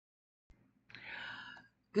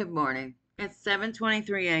Good morning. It's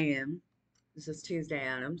 7:23 a.m. This is Tuesday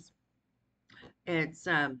Addams. It's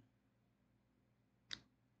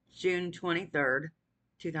June 23rd,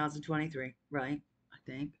 2023, right? I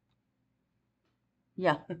think.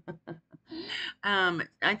 Yeah.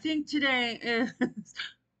 I think today is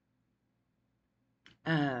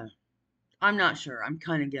uh I'm not sure. I'm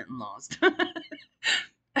kind of getting lost.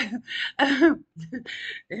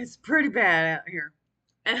 It's pretty bad out here.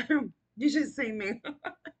 You should see me.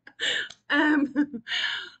 Um,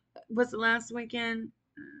 was it last weekend?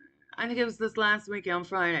 I think it was this last weekend on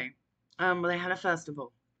Friday. They had a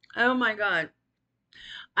festival. Oh my God.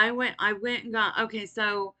 I went and got okay,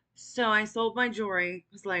 so I sold my jewelry.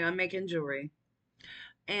 It's like I'm making jewelry.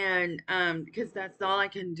 And because that's all I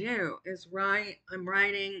can do is write. I'm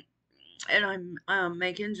writing and I'm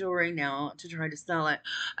making jewelry now to try to sell it.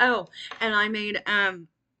 Oh, and I made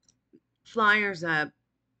flyers up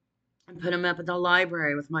and put them up at the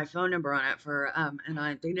library with my phone number on it for and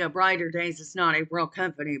I Brighter Days is not a real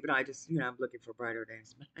company, but I just I'm looking for Brighter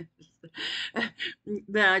Days.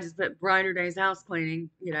 Then I just put Brighter Days house cleaning,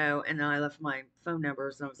 and then I left my phone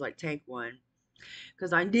number, so I was like, take one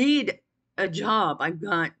because I need a job. I've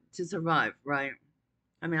got to survive, right?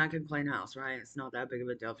 I mean, I can clean house, right? It's not that big of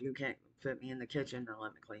a deal. If you can't fit me in the kitchen, then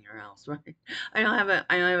let me clean your house, right? I don't have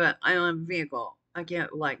a vehicle. I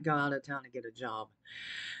can't like go out of town to get a job.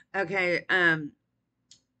 Okay,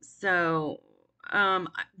 so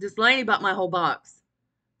this lady bought my whole box.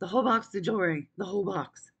 The whole box of jewelry. The whole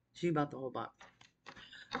box. She bought the whole box.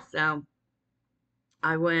 So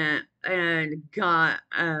I went and got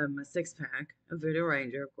a 6 pack of Voodoo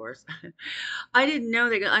Ranger, of course. I didn't know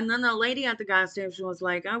they got, and then the lady at the gas station was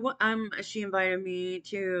like, she invited me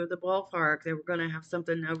to the ballpark. They were gonna have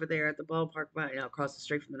something over there at the ballpark, but across the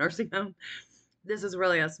street from the nursing home. This is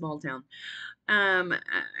really a small town. Um,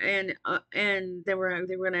 and they were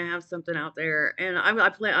gonna have something out there, and I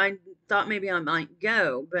thought maybe I might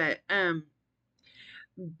go, but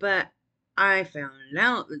I found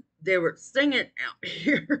out that they were singing out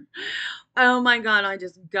here. Oh my God, I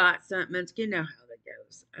just got something. You know how that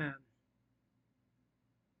goes.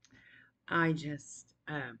 I just,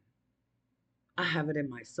 I have it in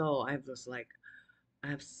my soul. I have this like, I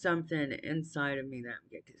have something inside of me that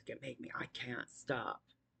can make me, I can't stop.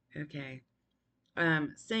 Okay.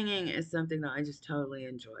 Singing is something that I just totally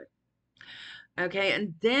enjoy. Okay,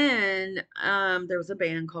 and then there was a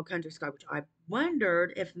band called Country Sky, which I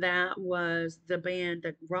wondered if that was the band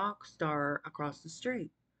that rock star across the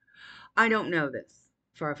street. I don't know this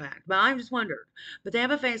for a fact, but I just wondered. But they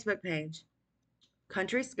have a Facebook page,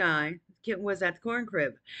 Country Sky. Kid was at the corn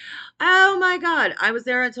crib. Oh my God! I was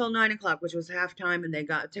there until 9 o'clock, which was halftime, and they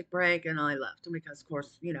got took break, and I left because, of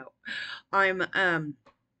course, I'm um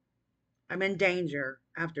I'm in danger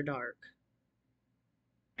after dark,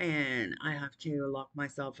 and I have to lock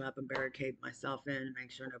myself up and barricade myself in and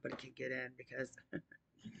make sure nobody can get in because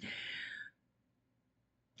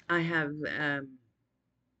I have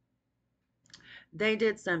they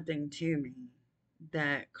did something to me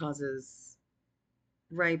that causes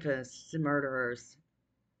rapists and murderers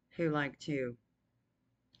who like to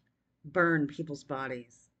burn people's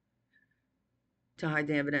bodies to hide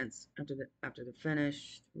the evidence after the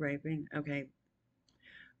finished raping. Okay,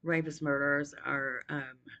 rapist murderers are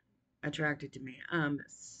attracted to me. I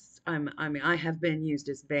mean, I have been used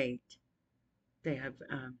as bait. They have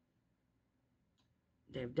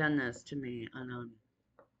they've done this to me, and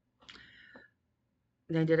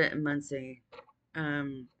they did it in Muncie.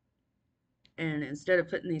 Um, and instead of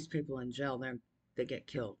putting these people in jail, they get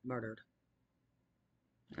killed, murdered.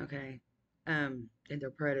 Okay, and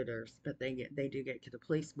they're predators, but they do get killed. The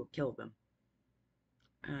police will kill them.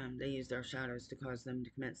 They use their shadows to cause them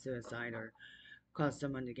to commit suicide or cause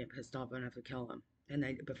someone to get pissed off enough to kill them. And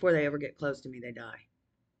they before they ever get close to me, they die.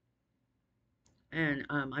 And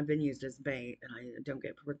I've been used as bait, and I don't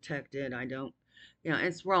get protected. I don't,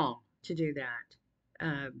 it's wrong to do that.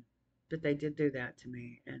 Um, but they did do that to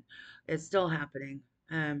me, and it's still happening.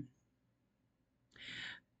 Um,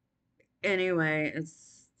 anyway,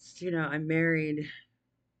 I'm married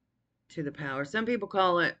to the power. Some people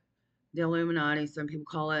call it the Illuminati. Some people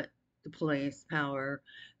call it the police power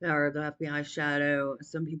or the FBI shadow.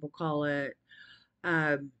 Some people call it,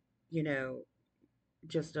 um, you know,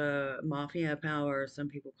 just a mafia power. Some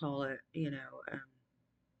people call it,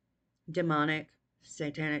 demonic,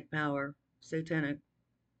 satanic power, satanic.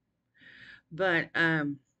 But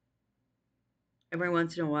every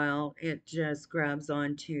once in a while, it just grabs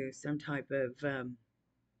onto some type of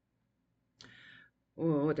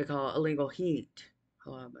what they call illegal heat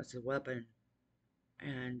as a weapon.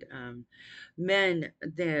 And men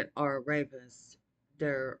that are rapists,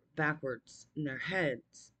 they're backwards in their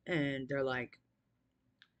heads, and they're like,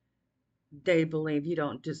 they believe you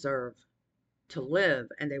don't deserve to live,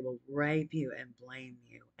 and they will rape you and blame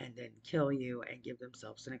you and then kill you and give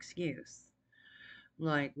themselves an excuse.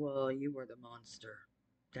 Like, well, you were the monster.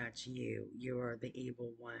 That's you. You are the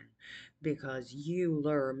evil one. Because you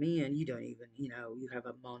lure me and you don't even, you have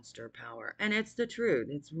a monster power. And it's the truth.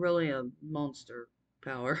 It's really a monster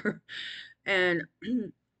power. And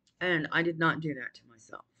and I did not do that to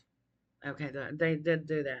myself. Okay, they did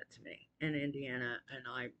do that to me in Indiana, and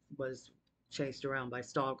I was chased around by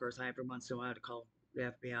stalkers. I every once in a while had to call the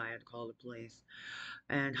FBI, I had to call the police,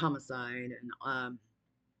 and homicide,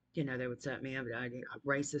 and they would set me up.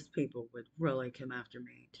 Racist people would really come after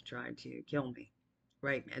me to try to kill me,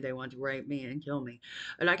 rape me. They want to rape me and kill me,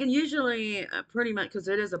 and I can usually pretty much, because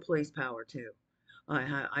it is a police power too.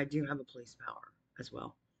 I do have a police power as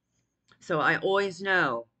well, so I always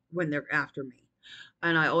know when they're after me,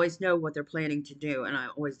 and I always know what they're planning to do, and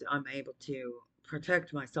I'm able to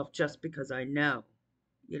protect myself just because I know.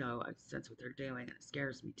 I sense what they're doing, and it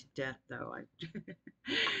scares me to death, though. I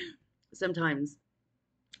sometimes,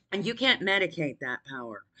 and you can't medicate that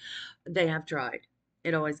power. They have tried.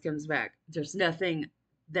 It always comes back. There's nothing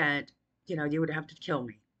that, you would have to kill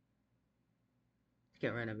me to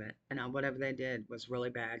get rid of it. And whatever they did was really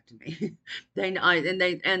bad to me.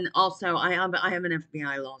 And also I have an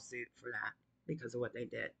FBI lawsuit for that because of what they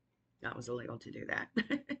did. That was illegal to do that.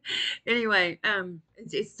 Anyway,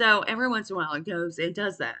 so every once in a while it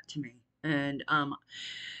does that to me. And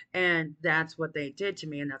that's what they did to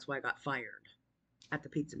me, and that's why I got fired at the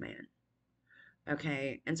Pizza Man.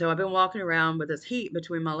 Okay, and so I've been walking around with this heat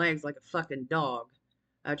between my legs like a fucking dog,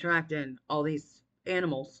 attracting all these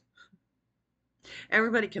animals.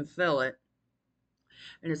 Everybody can feel it,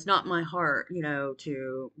 and it's not my heart,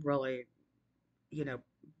 to really, you know,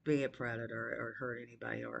 be a predator or hurt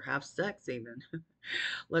anybody or have sex even.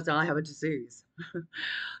 Let's say I have a disease.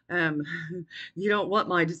 um, you don't want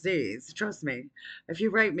my disease, trust me. If you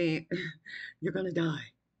rape me, you're gonna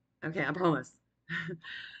die. Okay, I promise.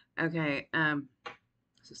 Okay, so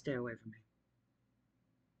stay away from me.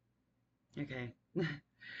 Okay.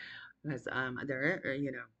 Because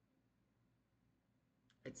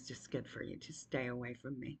it's just good for you to stay away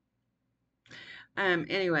from me.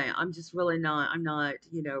 Anyway, I'm just really not. I'm not.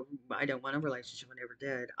 I don't want a relationship. I never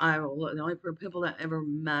did. The only people that ever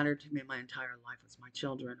mattered to me in my entire life was my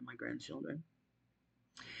children and my grandchildren.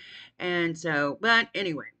 And so, but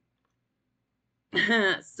anyway,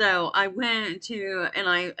 so I went to and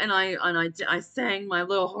I sang my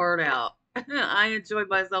little heart out. I enjoyed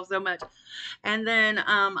myself so much. And then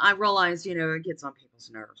I realized, it gets on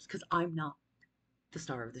people's nerves because I'm not the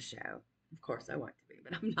star of the show. Of course, I want to be,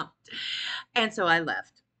 but I'm not. And so I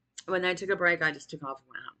left. When I took a break, I just took off and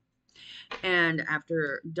went home. And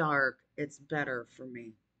after dark, it's better for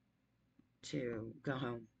me to go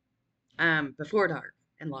home before dark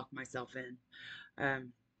and lock myself in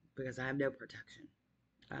because I have no protection.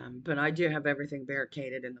 But I do have everything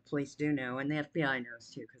barricaded, and the police do know, and the FBI knows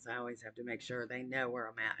too, because I always have to make sure they know where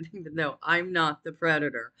I'm at, even though I'm not the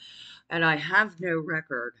predator. And I have no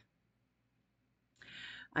record.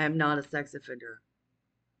 I am not a sex offender,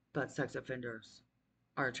 but sex offenders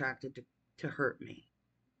are attracted to hurt me.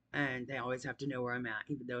 And they always have to know where I'm at,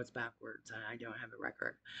 even though it's backwards and I don't have a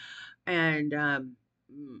record. And,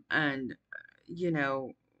 and, you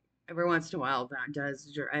know, every once in a while it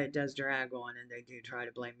does drag on, and they do try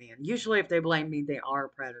to blame me. And usually if they blame me, they are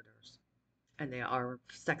predators and they are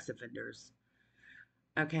sex offenders.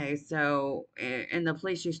 Okay, so, and the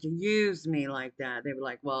police used to use me like that. They were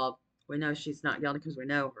like, well, we know she's not guilty because we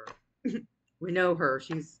know her. We know her.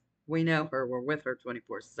 We know her. We're with her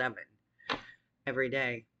 24/7 every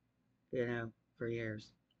day, for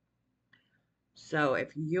years. So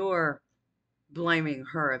if you're blaming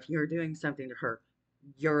her, if you're doing something to her,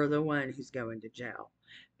 you're the one who's going to jail.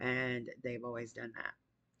 And they've always done that.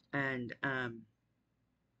 And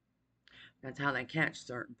that's how they catch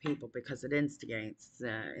certain people, because it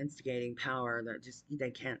instigating power that just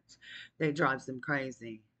they drives them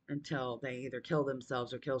crazy until they either kill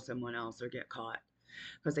themselves or kill someone else or get caught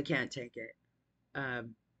because they can't take it.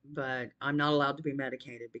 Um, but I'm not allowed to be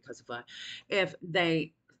medicated because if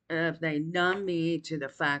they numb me to the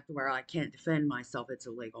fact where I can't defend myself, it's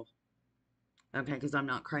illegal. Okay, because I'm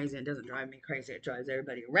not crazy. It doesn't drive me crazy. It drives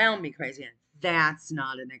everybody around me crazy, and that's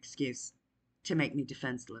not an excuse to make me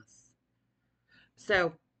defenseless.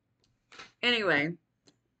 So anyway,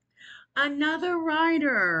 another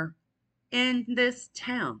writer in this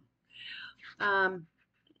town, um,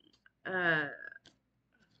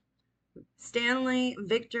 Stanley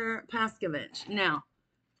Victor Paskavich. Now,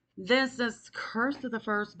 This is Curse of the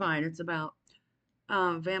First Bite. It's about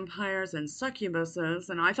vampires and succubuses,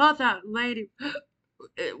 and I thought that lady,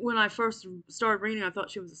 when I first started reading, I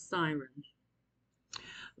thought she was a siren,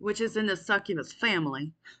 which is in the succubus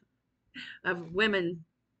family of women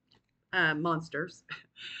monsters,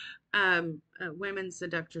 women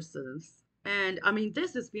seductresses. And I mean,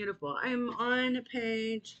 this is beautiful. I'm on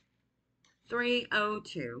page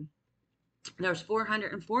 302. There's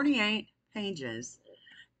 448 pages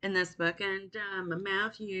in this book, and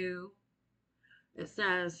Matthew, it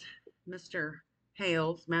says Mr.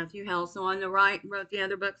 Hales, Matthew Hales, so on the right wrote the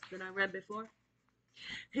other books that I read before.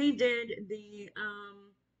 He did the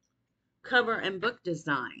cover and book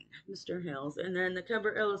design, Mr. Hales, and then the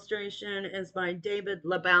cover illustration is by David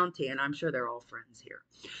LaBounty, and I'm sure they're all friends here.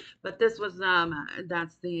 But this was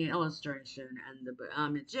that's the illustration, and the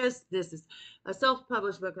it just, this is a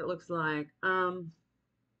self-published book, it looks like.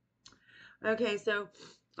 Okay, so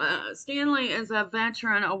Stanley is a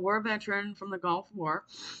veteran, a war veteran from the Gulf War.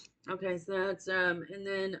 Okay, so that's and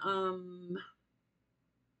then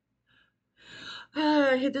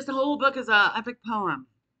this whole book is a epic poem,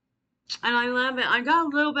 and I love it. I got a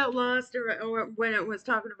little bit lost or when it was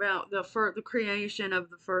talking about the creation of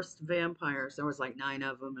the first vampires. There was like 9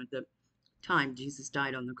 of them at the time Jesus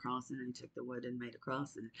died on the cross, and then took the wood and made a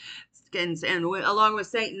cross, and along with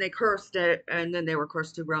Satan they cursed it, and then they were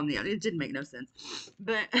cursed to roam the earth. It didn't make no sense,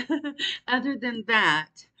 but other than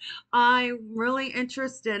that, I'm really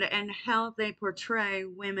interested in how they portray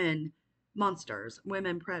women monsters,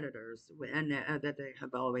 women predators, and that they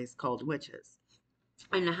have always called witches,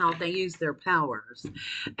 and how they use their powers.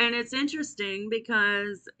 And it's interesting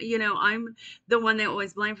because, I'm the one they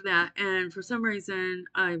always blame for that. And for some reason,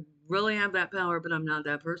 I really have that power, but I'm not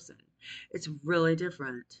that person. It's really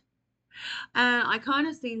different. And I kind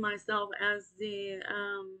of see myself as the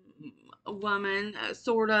woman,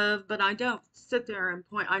 sort of, but I don't sit there and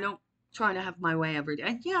point. I don't try to have my way every day.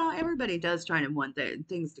 And yeah, everybody does try to want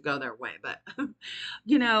things to go their way, but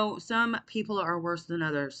some people are worse than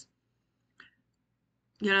others.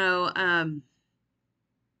 You know,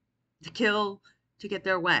 to kill to get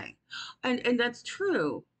their way. And that's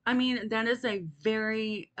true. I mean, that is a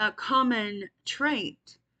very common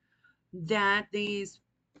trait that these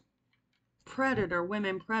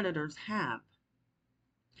women predators have.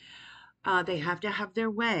 They have to have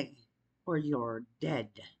their way or you're dead.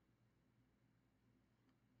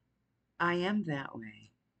 I am that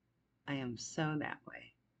way. I am so that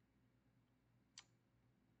way.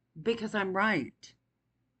 Because I'm right.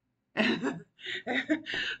 And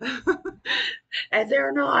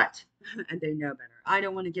they're not. And they know better. I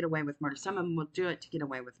don't want to get away with murder. Some of them will do it to get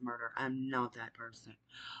away with murder. I'm not that person.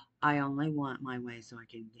 I only want my way so I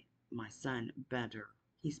can get my son better.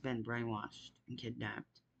 He's been brainwashed and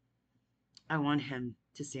kidnapped. I want him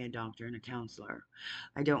to see a doctor and a counselor.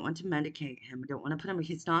 I don't want to medicate him. I don't want to put him,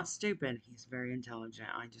 he's not stupid. He's very intelligent.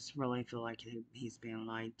 I just really feel like he's being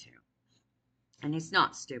lied to. And he's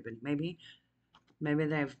not stupid. Maybe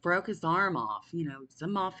they've broke his arm off. It's a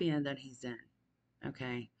mafia that he's in.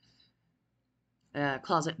 Okay.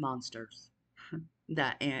 Closet monsters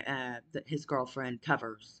that his girlfriend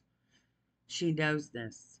covers. She knows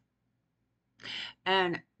this.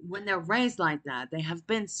 And when they're raised like that, they have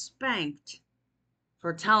been spanked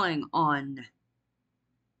for telling on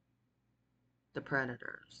the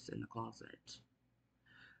predators in the closet.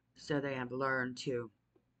 So they have learned to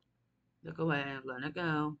look away and let it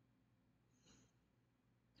go.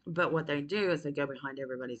 But what they do is they go behind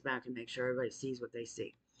everybody's back and make sure everybody sees what they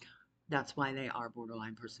see. That's why they are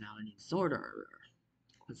borderline personality disorder,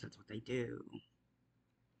 because that's what they do.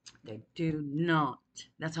 They do not.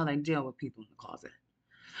 That's how they deal with people in the closet.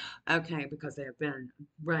 Okay, because they have been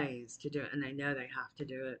raised to do it, and they know they have to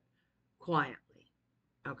do it quietly.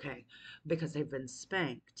 Okay, because they've been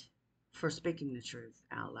spanked for speaking the truth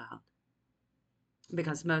out loud.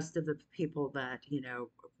 Because most of the people that,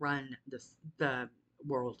 run the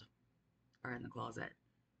world are in the closet,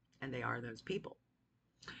 and they are those people,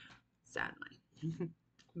 sadly.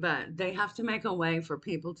 But they have to make a way for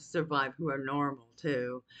people to survive who are normal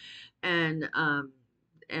too. And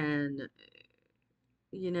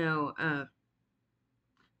you know, uh,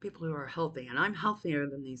 people who are healthy, and I'm healthier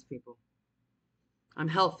than these people. I'm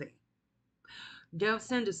healthy. Don't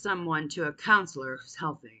send someone to a counselor who's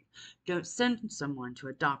healthy. Don't send someone to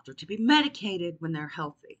a doctor to be medicated when they're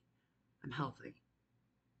healthy. I'm healthy.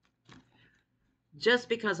 Just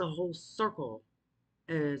because a whole circle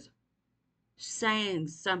is saying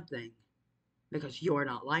something because you're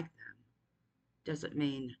not like them doesn't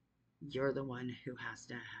mean you're the one who has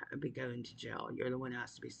to be going to jail. You're the one who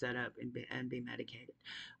has to be set up and be medicated.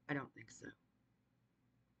 I don't think so.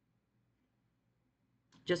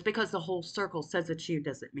 Just because the whole circle says it's you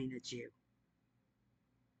doesn't mean it's you.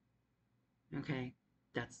 Okay?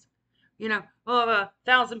 That's, oh,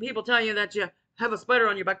 1,000 people tell you that you have a spider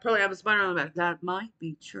on your back, probably have a spider on your back. That might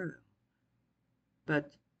be true.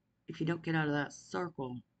 But if you don't get out of that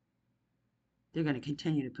circle, they're going to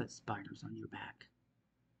continue to put spiders on your back.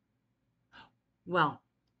 Well,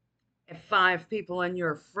 if 5 people in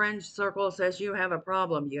your friend circle says you have a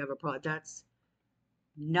problem, you have a problem. That's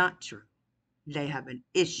not true. They have an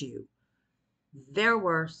issue. They're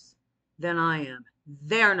worse than I am.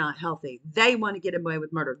 They're not healthy. They want to get away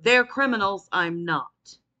with murder. They're criminals. I'm not.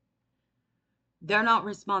 They're not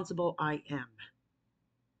responsible. I am.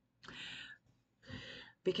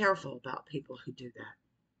 Be careful about people who do that.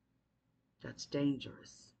 That's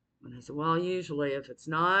dangerous. When they say, well, usually if it's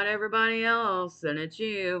not everybody else, then it's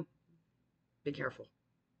you. Be careful.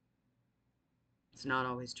 It's not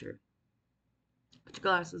always true. Put your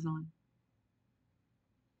glasses on.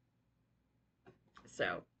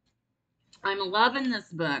 So, I'm loving this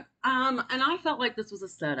book. And I felt like this was a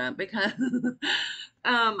setup because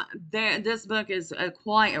this book is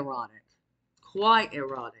quite erotic. Quite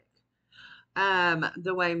erotic.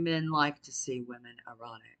 The way men like to see women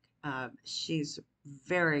erotic. She's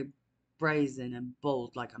very brazen and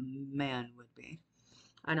bold like a man would be.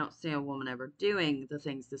 I don't see a woman ever doing the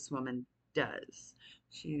things this woman does.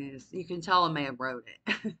 You can tell a man wrote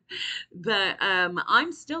it. But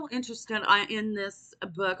I'm still interested in this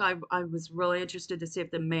book. I was really interested to see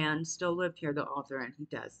if the man still lived here, the author, and he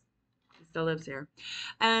does. He still lives here.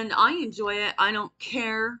 And I enjoy it. I don't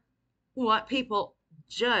care what people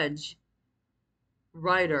judge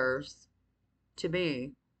writers to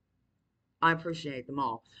be. I appreciate them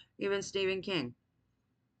all. Even Stephen King.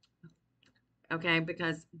 Okay,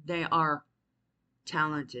 because they are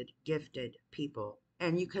talented, gifted people.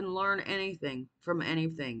 And you can learn anything from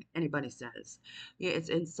anything anybody says. Yeah, it's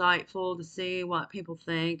insightful to see what people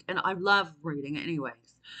think. And I love reading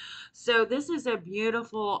anyways. So this is a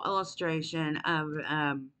beautiful illustration of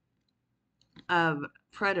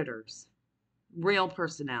predators, real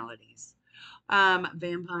personalities,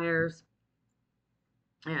 vampires,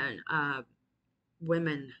 and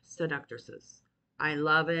women seductresses. I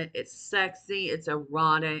love it. It's sexy. It's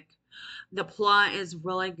erotic. The plot is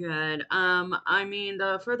really good. I mean,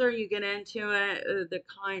 the further you get into it,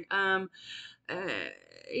 uh,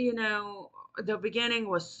 you know, the beginning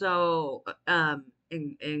was so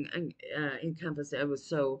encompassing. It was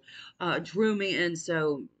so drew me in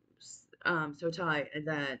so tight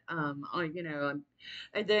that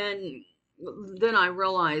and then I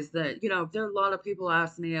realized that there are a lot of people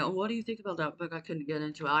ask me, oh, what do you think about that book? I couldn't get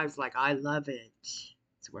into it. I was like, I love it.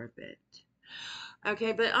 It's worth it.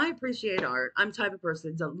 Okay, but I appreciate art. I'm the type of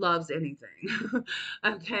person that loves anything.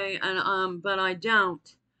 Okay, and but I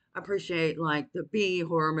don't appreciate like the B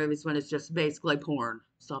horror movies when it's just basically porn.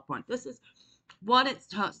 Stop porn. This is what it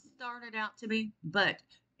started out to be, but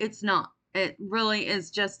it's not. It really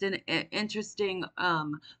is just an interesting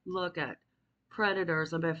look at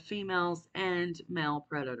predators, about females and male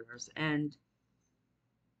predators, and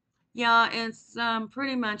yeah, it's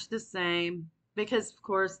pretty much the same because, of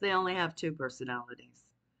course, they only have 2 personalities.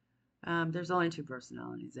 There's only 2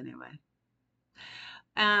 personalities anyway.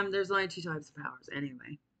 There's only 2 types of powers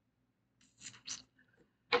anyway.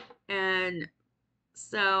 And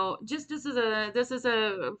so, just this is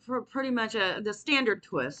a pretty much the standard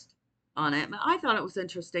twist on it. But I thought it was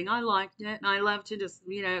interesting. I liked it, and I love to just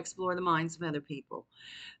explore the minds of other people,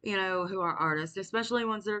 who are artists, especially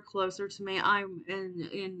ones that are closer to me. I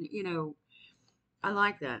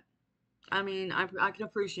like that. I mean, I can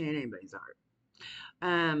appreciate anybody's art.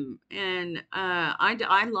 And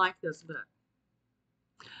I like this book.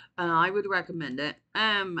 I would recommend it.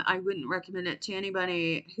 I wouldn't recommend it to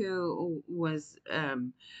anybody who was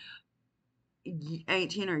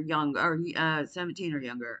 18 or younger, or 17 or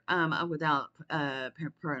younger, without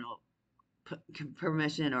parental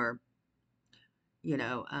permission or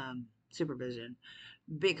supervision,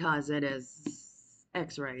 because it is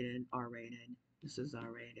X-rated, R-rated. This is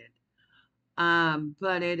R-rated.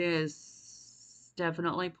 But it is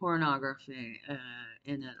definitely pornography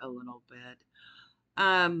in it a little bit.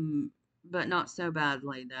 But not so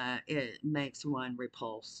badly that it makes one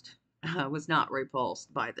repulsed. I was not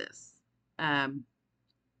repulsed by this. Um,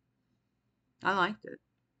 I liked it.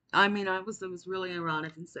 I mean, it was really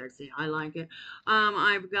erotic and sexy. I like it.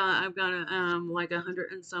 I've got like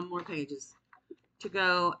 100 and some more pages to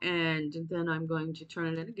go, and then I'm going to turn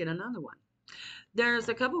it in and get another one. There's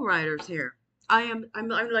a couple writers here. I'm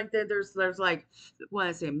like there's like what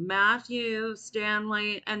I say, Matthew,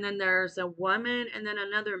 Stanley, and then there's a woman and then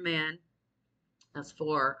another man. That's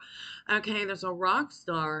four. Okay, there's a rock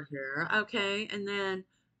star here. Okay, and then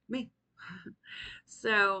me.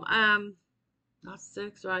 So, that's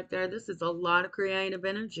six right there. This is a lot of creative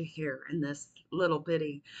energy here in this little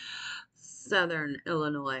bitty southern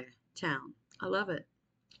Illinois town. I love it.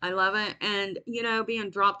 I love it. And, being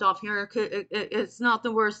dropped off here, it's not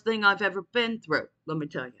the worst thing I've ever been through, let me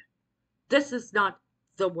tell you. This is not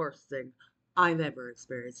the worst thing I've ever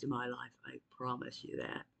experienced in my life. I promise you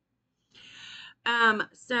that.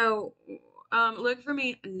 So, look for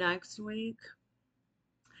me next week.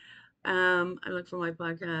 I look for my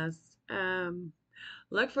podcast.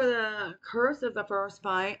 Look for the Curse of the First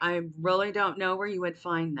Bite. I really don't know where you would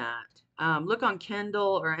find that. Look on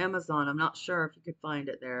Kindle or Amazon. I'm not sure if you could find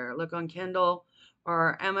it there. Look on Kindle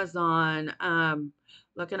or Amazon.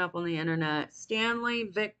 Look it up on the internet. Stanley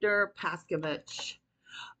Victor Paskavich.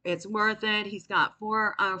 It's worth it. He's got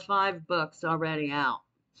 4 or 5 books already out.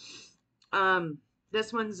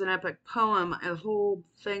 This one's an epic poem. The whole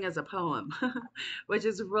thing is a poem, which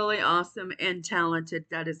is really awesome and talented.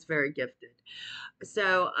 That is very gifted.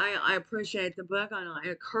 So I appreciate the book on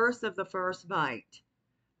A Curse of the First Bite,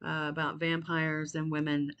 about vampires and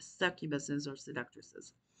women succubuses or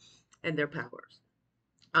seductresses and their powers.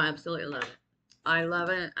 I absolutely love it. I love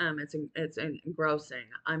it. It's engrossing.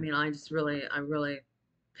 I mean, I really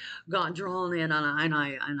got drawn in, I'm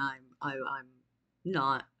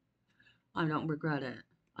not. I don't regret it.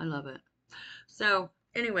 I love it. So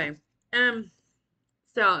anyway, um,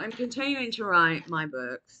 so I'm continuing to write my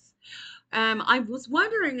books. I was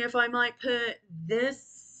wondering if I might put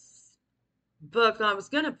this book. I was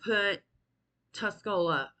gonna put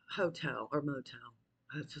Tuscola Hotel or Motel,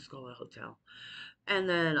 Tuscola Hotel, and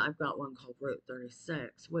then I've got one called Route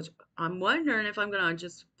 36, which I'm wondering if I'm gonna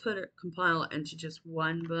just compile it into just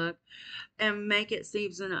one book and make it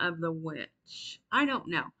Season of the Witch. I don't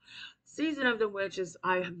know. Season of the Witch it's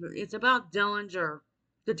about the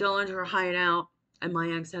Dillinger hideout, and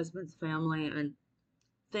my ex-husband's family and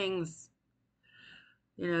things,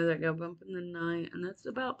 that go bump in the night. And it's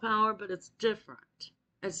about power, but it's different.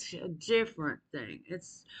 It's a different thing.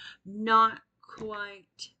 It's not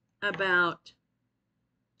quite about,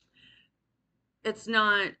 it's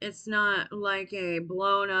not like a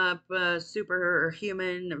blown up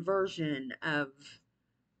superhuman version of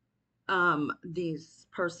these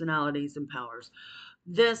personalities and powers.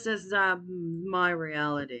 This is my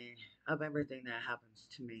reality of everything that happens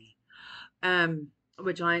to me. Um,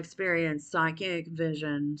 which I experience psychic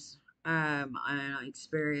visions. And I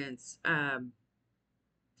experience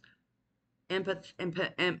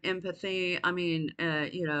empathy. I mean,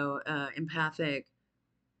 empathic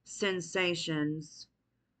sensations,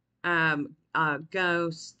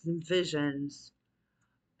 ghosts and visions,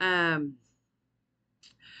 um,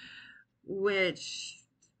 which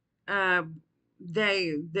uh,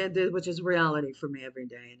 which is reality for me every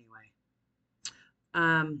day anyway.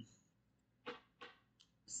 Um,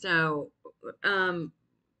 so, um,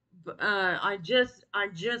 I just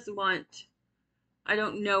want. I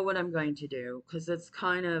don't know what I'm going to do because it's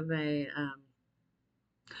kind of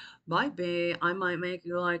might be. I might make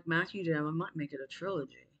it like Matthew did. I might make it a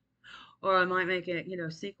trilogy. Or I might make it,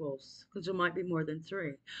 sequels, because there might be more than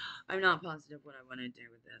 3. I'm not positive what I want to do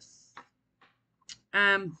with this.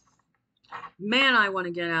 Man, I want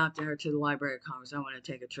to get out there to the Library of Congress. I want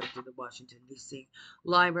to take a trip to the Washington, D.C.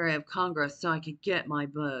 Library of Congress so I could get my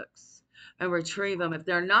books and retrieve them. If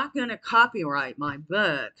they're not going to copyright my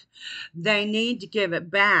book, they need to give it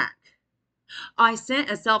back. I sent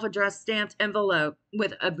a self-addressed stamped envelope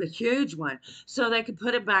with a huge one so they could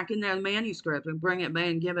put it back in their manuscript and bring it back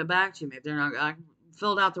and give it back to me. If they're not, I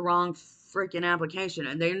filled out the wrong freaking application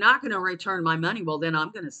and they're not going to return my money, well, then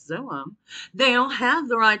I'm going to sue them. They don't have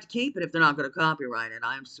the right to keep it if they're not going to copyright it.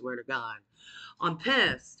 I swear to God. I'm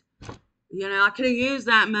pissed. I could have used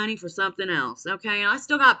that money for something else, okay? And I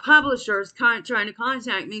still got publishers trying to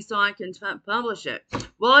contact me so I can publish it.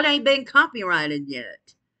 Well, it ain't been copyrighted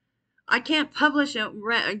yet. I can't publish it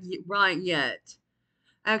right yet.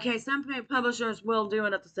 Okay, some publishers will do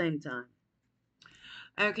it at the same time.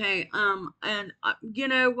 Okay, and you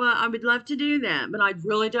know what? I would love to do that, but I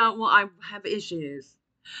really don't want. I have issues.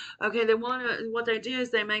 Okay, they want to. What they do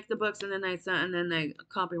is they make the books and then they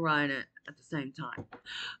copyright it at the same time.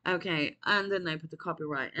 Okay, and then they put the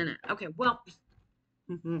copyright in it. Okay, well,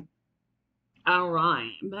 all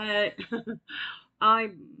right, but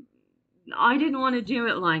I I didn't want to do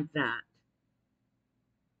it like that.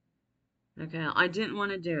 Okay, I didn't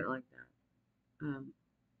want to do it like that.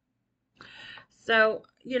 So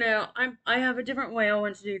I have a different way I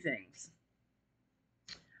want to do things.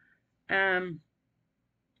 Um,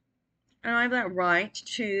 And I have that right to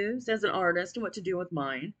choose as an artist what to do with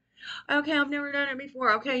mine. Okay, I've never done it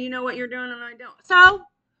before. Okay, you know what you're doing and I don't.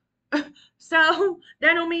 So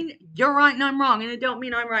that don't mean you're right and I'm wrong, and it don't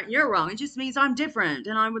mean I'm right and you're wrong. It just means I'm different,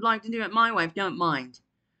 and I would like to do it my way. Don't mind.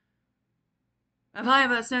 If I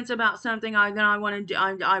have a sense about something, then I want to do.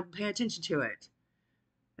 I pay attention to it.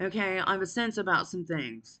 Okay, I have a sense about some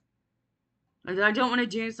things. I don't want to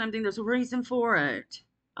do something. There's a reason for it.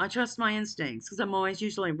 I trust my instincts because I'm always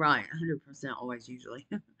usually right. 100% always usually.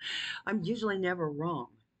 I'm usually never wrong.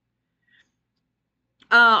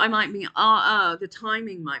 I might be, the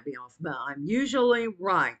timing might be off, but I'm usually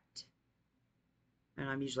right. And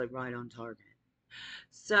I'm usually right on target.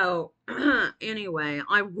 So, anyway,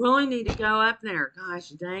 I really need to go up there. Gosh,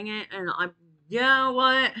 dang it. And you know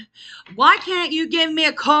what? Why can't you give me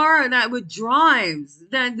a car that would drive,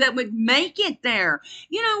 that would make it there?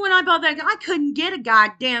 You know, when I bought that, I couldn't get a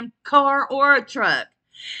goddamn car or a truck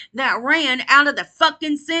that ran out of the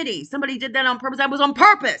fucking city. Somebody did that on purpose. That was on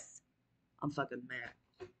purpose. I'm fucking mad.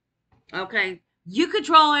 Okay? You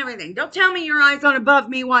control everything. Don't tell me your eyes on above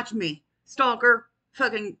me. Watch me. Stalker.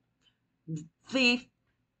 Fucking thief.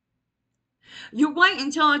 You wait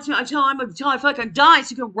until I fucking die so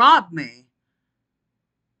you can rob me.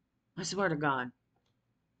 I swear to God.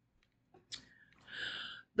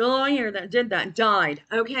 The lawyer that did that died.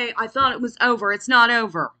 Okay, I thought it was over. It's not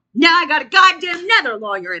over. Now I got a goddamn another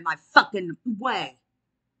lawyer in my fucking way.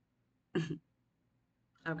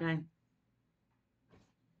 Okay.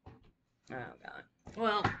 Oh God.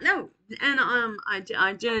 Well, no, and I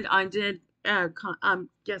did.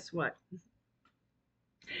 Guess what?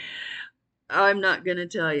 I'm not gonna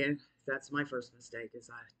tell you. That's my first mistake. Is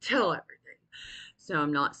I tell everything, so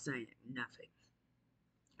I'm not saying nothing.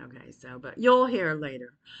 Okay, so but you'll hear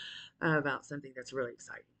later about something that's really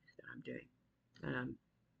exciting that I'm doing, that I'm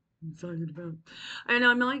excited about. And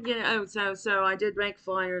I'm like, so I did make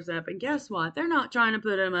flyers up, and guess what? They're not trying to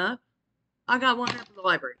put them up. I got one up in the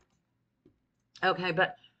library. Okay,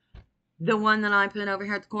 but the one that I put over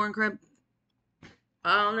here at the corn crib,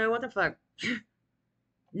 I don't know what the fuck.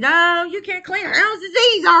 No, you can't clean houses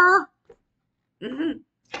either.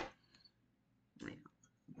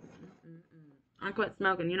 I quit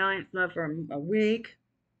smoking. You know, I ain't smoked for a week.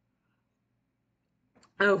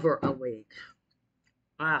 Over a week.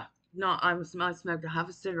 No, I smoked a half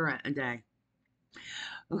a cigarette a day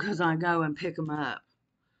because I go and pick them up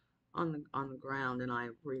on the ground and I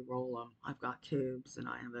re-roll them. I've got tubes and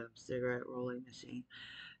I have a cigarette rolling machine,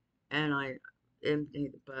 and I empty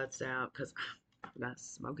the butts out because I got to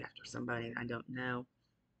smoke after somebody I don't know.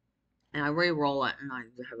 And I re-roll it, and I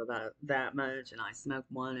have about that much, and I smoke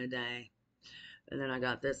one a day. And then I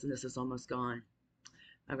got this, and this is almost gone.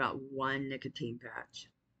 I've got one nicotine patch.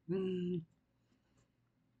 Yeah.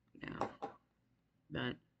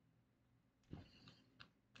 But,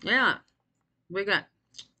 yeah, we got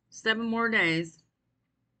 7 more days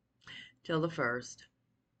till the 1st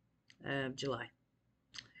of July.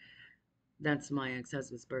 That's my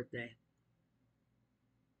ex-husband's birthday.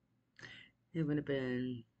 It would have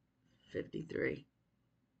been 53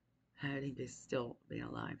 had he still been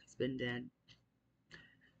alive. He's been dead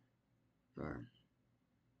for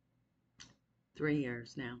 3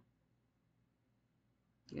 years now.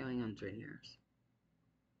 Going on 3 years.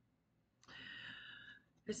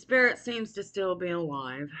 His spirit seems to still be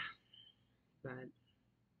alive, but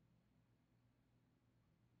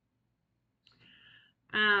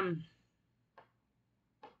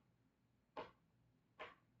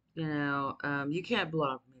you can't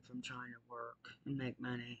block me from trying to work and make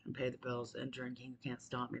money and pay the bills and drinking. You can't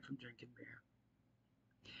stop me from drinking beer.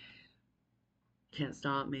 Can't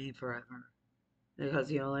stop me forever,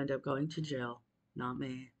 because you'll end up going to jail. Not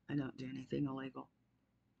me. I don't do anything illegal.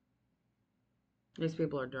 These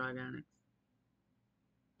people are drug addicts.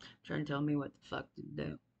 Trying to tell me what the fuck to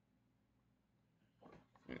do.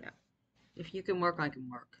 Yeah. If you can work, I can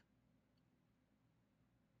work.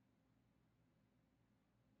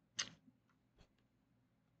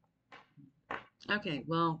 Okay,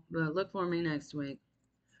 well, look for me next week.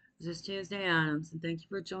 This is Tuesday Addams, and thank you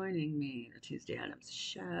for joining me at the Tuesday Addams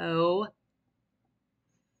Show.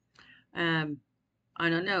 I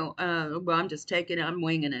don't know. Well, I'm just taking it. I'm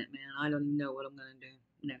winging it, man. I don't even know what I'm gonna do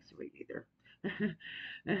next week either.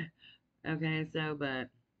 Okay,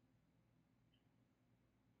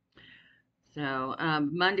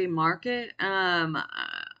 Monday market.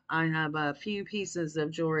 I have a few pieces of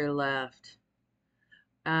jewelry left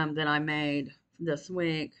that I made this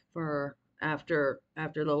week for after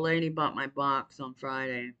the lady bought my box on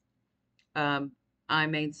Friday. I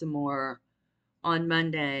made some more on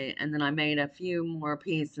Monday, and then I made a few more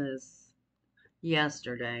pieces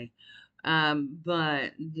yesterday.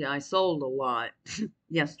 But yeah, I sold a lot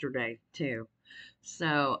yesterday too.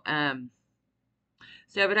 So,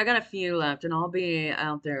 but I got a few left, and I'll be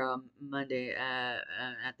out there on Monday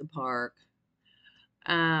at the park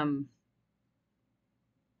um,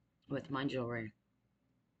 with my jewelry.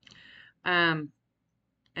 Um,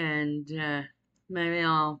 and maybe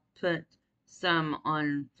I'll put some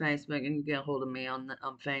on Facebook and get a hold of me on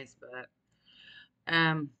Facebook.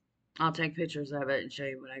 Um, I'll take pictures of it and show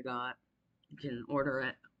you what I got. You can order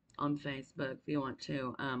it on Facebook if you want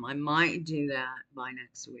to. I might do that by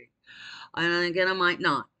next week. And again, I might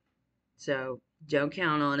not. So don't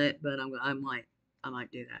count on it, but I might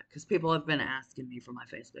do that because people have been asking me for my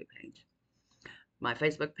Facebook page. My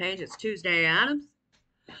Facebook page is Tuesday Addams.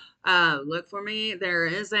 Look for me. There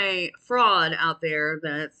is a fraud out there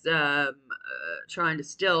that's trying to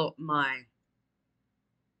steal my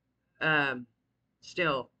um,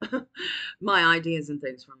 steal my ideas and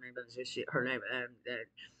things from me. But it's just her name.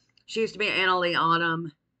 She used to be Annalie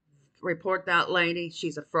Autumn. Report that lady.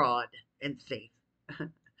 She's a fraud and thief.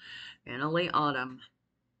 Annalie Autumn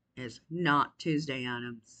is not Tuesday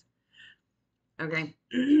Addams. Okay.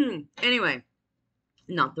 Anyway,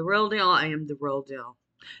 not the real deal. I am the real deal.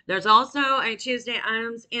 There's also a Tuesday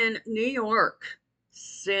Addams in New York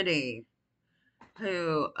City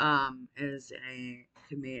who is a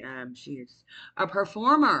comedian. She's a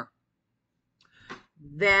performer.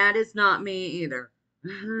 That is not me either.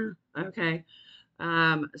 Okay.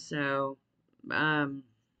 So I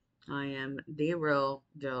am the real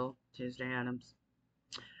deal Tuesday Addams.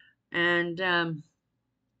 And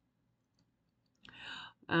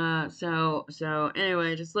so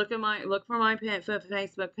anyway, just look for my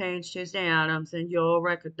Facebook page, Tuesday Addams, and you'll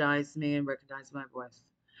recognize me and recognize my voice.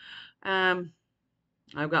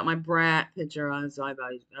 I've got my brat picture on, so I'm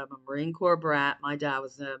a Marine Corps brat. My dad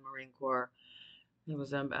was a Marine Corps. He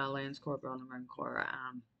was a Lance Corporal in the Marine Corps.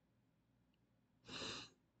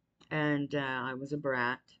 And I was a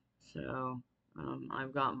brat. So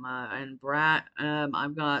I've got brat.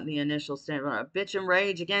 I've got the initial statement, bitch and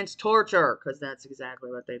rage against torture, because that's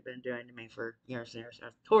exactly what they've been doing to me for years and years.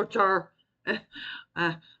 Torture. So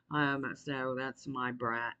that's my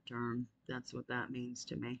brat term. That's what that means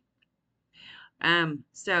to me.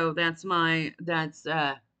 So that's my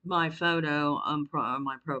photo on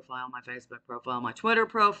my profile, my Facebook profile, my Twitter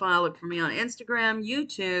profile. Look for me on Instagram,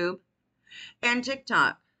 YouTube, and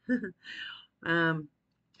TikTok. And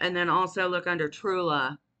then also look under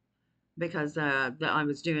Trula because I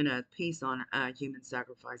was doing a piece on human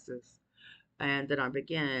sacrifices, and then I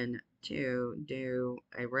began to do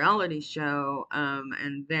a reality show. And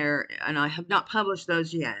I have not published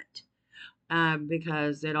those yet.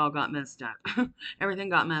 Because it all got messed up. Everything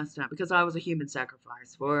got messed up because I was a human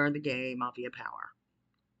sacrifice for the gay mafia power.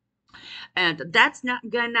 And that's not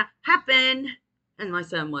gonna happen. And my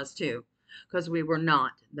son was too, because we were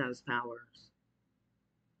not those powers.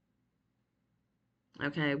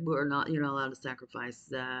 Okay, you're not allowed to sacrifice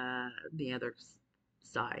the other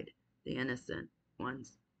side, the innocent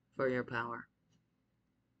ones, for your power.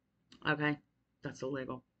 Okay, that's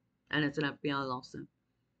illegal. And it's an FBI lawsuit.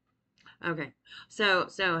 Okay, so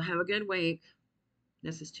have a good week.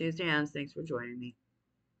 This is Tuesday Addams. Thanks for joining me.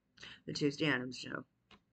 The Tuesday Addams Show.